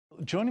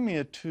joining me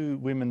are two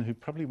women who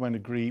probably won't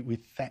agree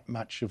with that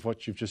much of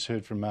what you've just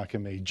heard from Mark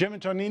and me. Gemma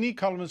Tognini,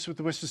 columnist with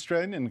the West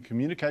Australian and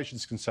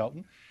communications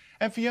consultant,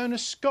 and Fiona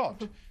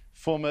Scott,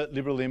 former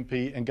Liberal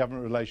MP and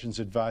Government Relations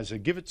Advisor.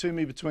 Give it to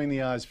me between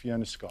the eyes,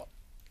 Fiona Scott.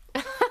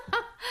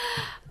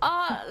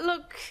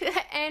 Look,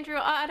 Andrew,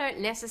 I don't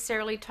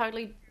necessarily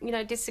totally,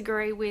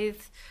 disagree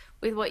with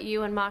what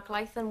you and Mark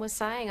Latham were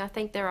saying. I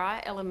think there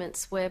are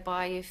elements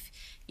whereby if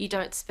you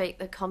don't speak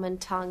the common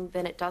tongue,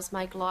 then it does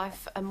make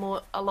life a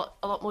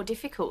lot more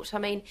difficult. I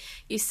mean,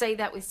 you see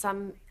that with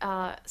some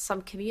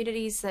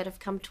communities that have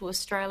come to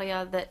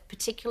Australia, that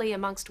particularly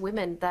amongst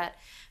women that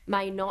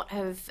may not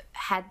have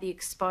had the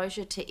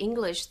exposure to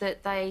English,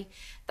 that they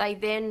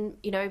then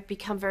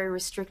become very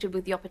restricted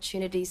with the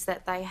opportunities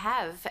that they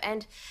have,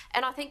 and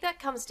I think that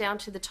comes down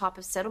to the type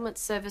of settlement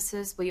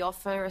services we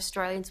offer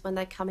Australians when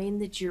they come in,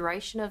 the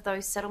duration of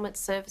those settlement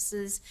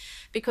services,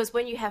 because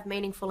when you have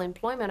meaningful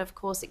employment, of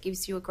course, it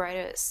gives you a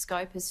greater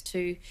scope as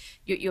to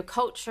your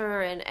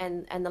culture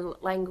and the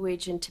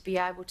language, and to be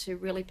able to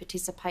really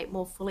participate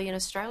more fully in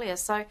Australia.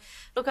 So,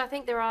 look, I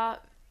think there are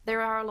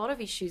a lot of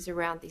issues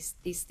around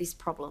this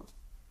problem.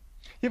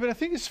 Yeah, but I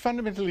think it's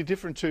fundamentally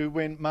different to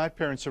when my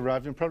parents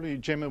arrived, and probably,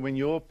 Gemma, when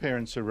your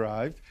parents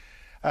arrived.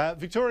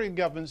 Victorian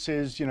government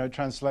says,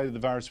 translated the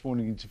virus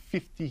warning into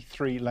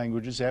 53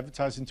 languages,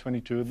 advertised in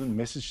 22 of them. The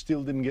message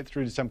still didn't get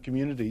through to some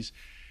communities.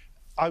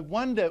 I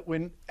wonder,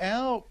 when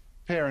our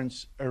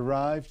parents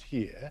arrived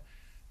here,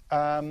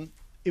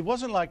 it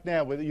wasn't like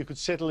now, where you could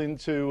settle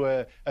into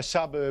a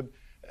suburb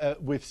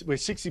where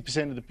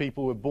 60% of the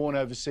people were born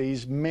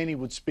overseas. Many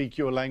would speak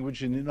your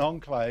language in an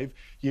enclave.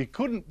 You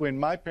couldn't, when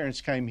my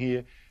parents came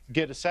here,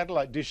 get a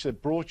satellite dish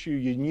that brought you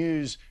your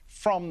news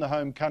from the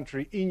home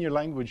country in your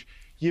language.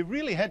 You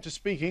really had to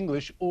speak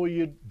English or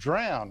you'd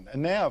drown.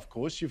 And now, of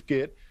course, you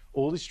get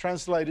all these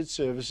translated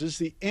services.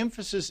 The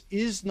emphasis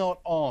is not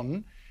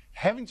on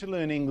having to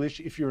learn English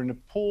if you're in a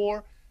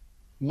poor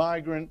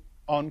migrant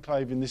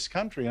enclave in this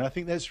country. And I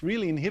think that's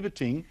really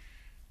inhibiting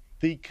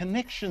the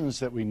connections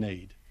that we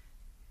need.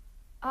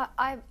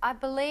 I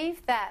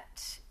believe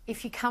that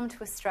if you come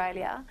to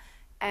Australia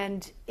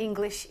and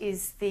English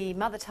is the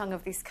mother tongue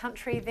of this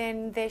country,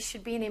 then there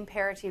should be an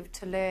imperative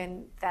to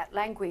learn that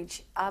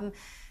language,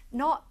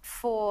 not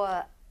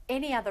for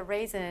any other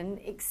reason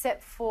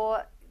except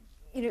for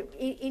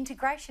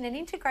integration. And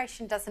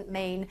integration doesn't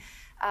mean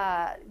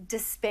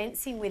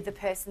dispensing with the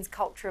person's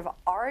culture of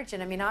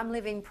origin. I mean, I'm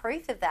living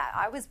proof of that.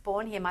 I was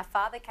born here. My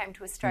father came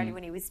to Australia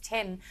when he was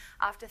 10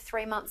 after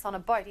 3 months on a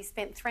boat. He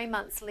spent 3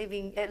 months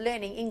learning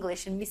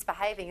English and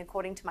misbehaving,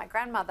 according to my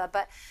grandmother.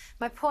 But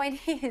my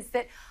point is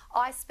that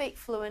I speak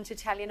fluent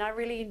Italian. I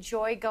really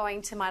enjoy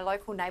going to my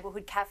local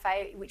neighbourhood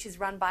cafe, which is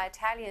run by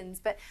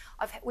Italians. But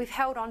we've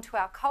held on to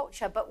our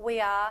culture, but we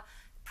are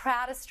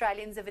proud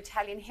Australians of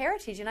Italian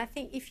heritage. And I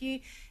think if you,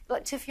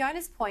 like to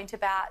Fiona's point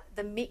about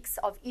the mix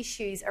of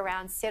issues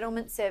around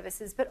settlement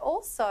services, but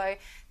also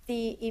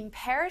the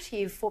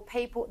imperative for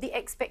people, the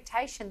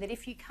expectation that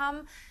if you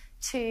come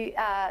to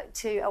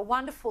a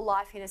wonderful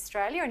life in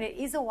Australia, and it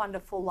is a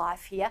wonderful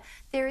life here,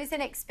 there is an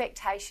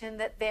expectation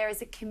that there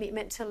is a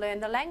commitment to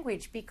learn the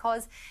language,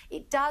 because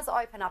it does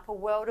open up a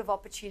world of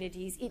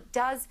opportunities. It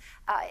does,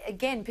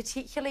 again,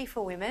 particularly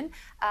for women,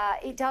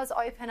 it does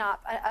open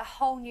up a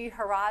whole new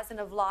horizon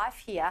of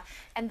life here.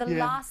 And the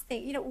last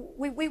thing,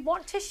 we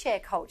want to share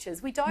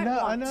cultures. We don't want... No,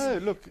 I know.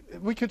 Look,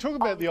 we can talk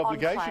about the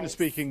obligation to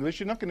speak English.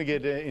 You're not going to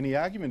get any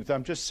argument.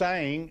 I'm just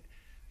saying,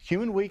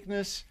 human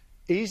weakness,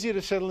 easier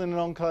to settle in an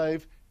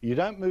enclave. You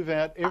don't move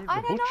out. The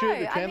butcher,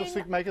 the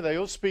candlestick maker, they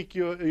all speak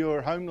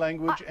your home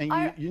language,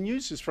 and your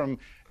news is from...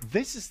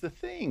 This is the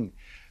thing.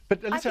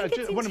 But listen, I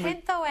think it's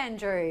intent, though,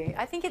 Andrew.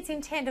 I think it's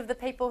intent of the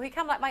people who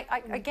come.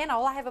 Again,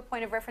 all I have a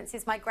point of reference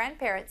is my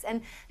grandparents,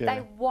 and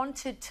they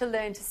wanted to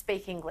learn to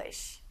speak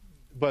English.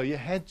 Well, you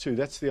had to.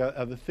 That's the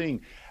other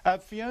thing.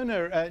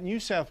 Fiona, New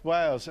South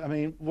Wales, I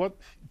mean,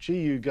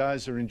 you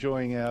guys are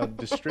enjoying our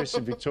distress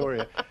in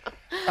Victoria.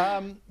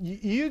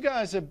 You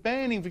guys are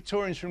banning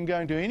Victorians from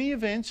going to any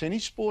events, any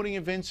sporting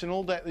events and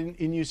all that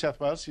in New South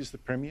Wales. Here's the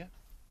Premier.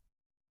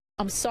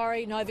 I'm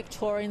sorry, no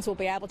Victorians will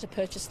be able to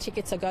purchase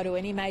tickets or go to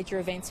any major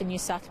events in New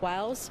South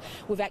Wales.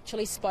 We've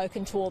actually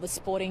spoken to all the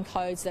sporting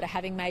codes that are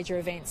having major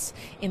events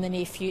in the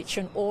near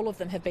future, and all of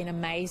them have been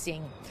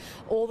amazing.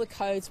 All the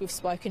codes we've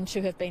spoken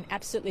to have been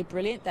absolutely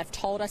brilliant. They've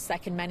told us they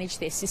can manage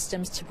their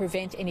systems to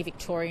prevent any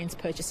Victorians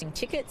purchasing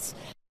tickets.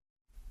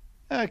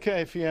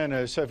 OK,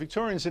 Fiona, so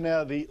Victorians are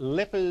now the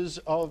lepers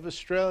of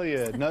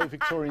Australia. No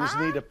Victorians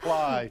need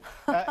apply.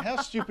 How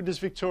stupid does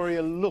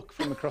Victoria look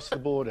from across the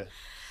border?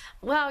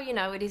 Well,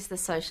 it is the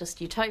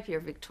socialist utopia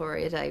of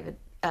Victoria, David.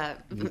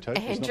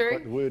 Utopia is not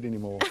quite the word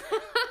anymore.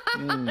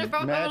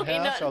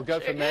 Madhouse, I'll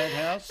go for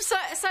madhouse. So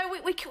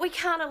we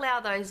can't allow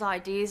those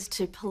ideas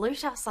to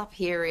pollute us up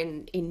here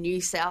in New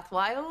South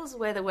Wales,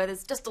 where the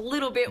weather's just a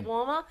little bit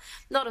warmer,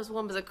 not as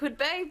warm as it could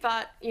be,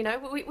 but,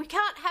 we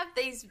can't have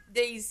these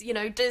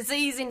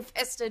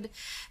disease-infested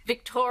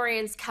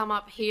Victorians come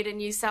up here to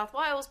New South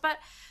Wales. But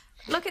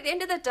look, at the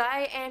end of the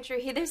day, Andrew,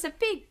 there's a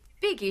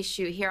big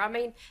issue here. I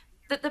mean,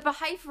 the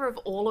behaviour of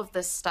all of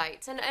the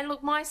states, and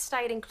look, my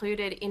state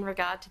included in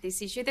regard to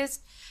this issue, there's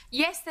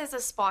a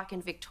spike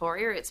in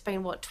Victoria. It's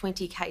been,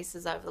 20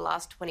 cases over the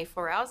last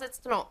 24 hours. It's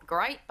not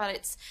great, but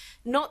it's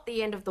not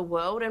the end of the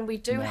world, and we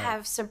do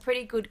have some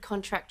pretty good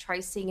contract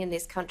tracing in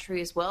this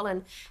country as well,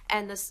 and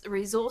the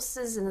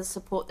resources and the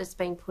support that's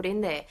been put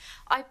in there.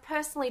 I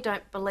personally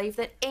don't believe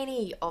that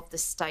any of the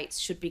states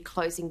should be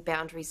closing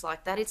boundaries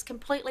like that. It's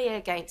completely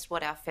against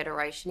what our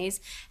federation is,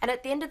 and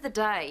at the end of the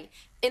day,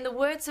 in the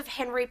words of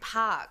Henry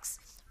Parkes,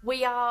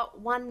 we are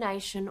one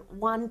nation,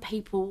 one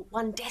people,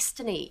 one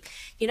destiny,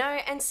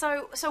 and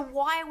so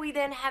why are we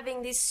then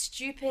having this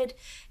stupid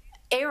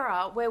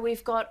era where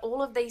we've got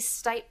all of these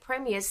state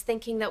premiers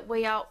thinking that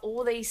we are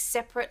all these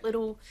separate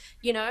little,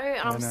 and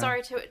I'm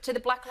sorry to the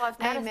Black Lives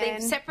Matter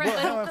thing, separate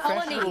little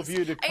colonies.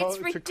 It's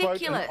ridiculous. To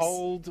quote an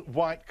old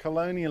white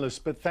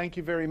colonialist, but thank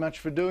you very much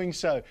for doing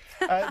so.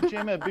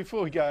 Gemma,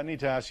 before we go, I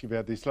need to ask you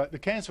about this. Like the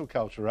cancel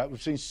culture, right?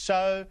 We've seen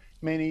so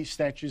many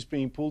statues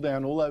being pulled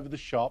down all over the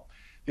shop.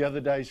 The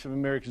other day, some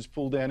Americans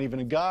pulled down even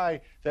a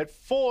guy that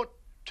fought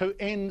to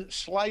end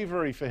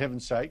slavery, for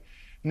heaven's sake.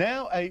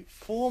 Now a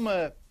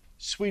former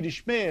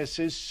Swedish Mayor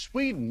says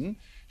Sweden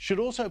should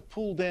also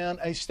pull down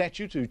a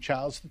statue to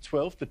Charles the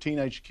Twelfth, the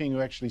teenage king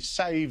who actually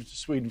saved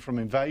Sweden from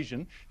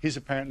invasion. He's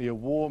apparently a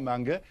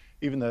warmonger,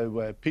 even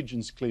though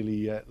pigeons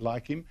clearly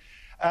like him.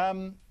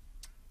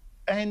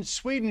 And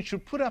Sweden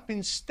should put up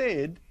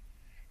instead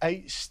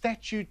a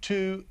statue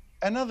to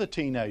another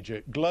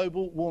teenager,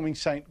 global warming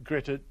saint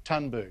Greta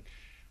Thunberg.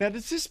 Now,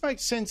 does this make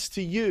sense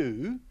to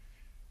you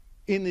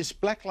in this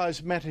Black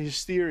Lives Matter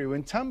hysteria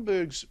when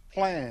Thunberg's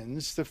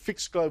plans to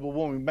fix global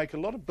warming make a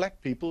lot of black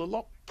people a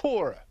lot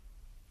poorer?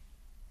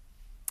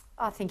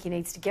 I think he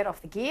needs to get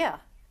off the gear,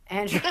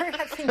 Andrew.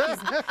 I think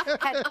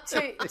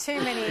he's had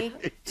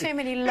too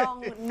many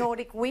long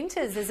Nordic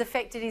winters has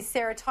affected his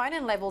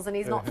serotonin levels and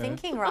he's not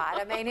thinking right.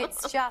 I mean,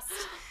 it's just...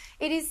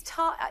 It is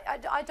time.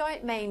 I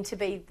don't mean to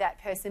be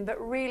that person, but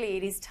really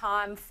it is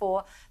time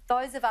for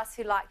those of us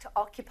who like to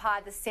occupy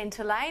the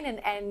centre lane,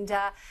 and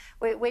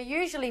we're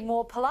usually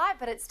more polite,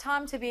 but it's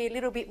time to be a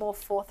little bit more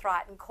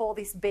forthright and call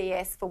this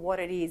BS for what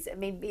it is. I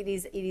mean,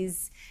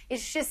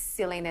 it's just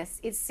silliness.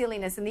 It's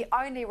silliness, and the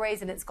only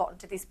reason it's gotten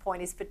to this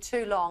point is for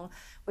too long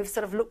we've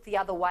sort of looked the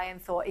other way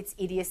and thought it's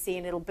idiocy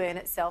and it'll burn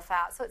itself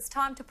out. So it's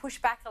time to push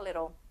back a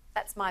little.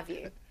 That's my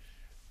view.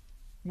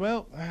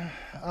 Well,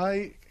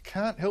 I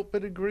can't help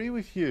but agree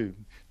with you.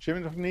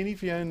 Gemma Tognini,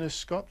 Fiona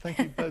Scott, thank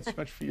you both so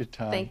much for your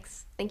time.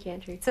 Thanks. Thank you,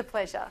 Andrew. It's a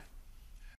pleasure.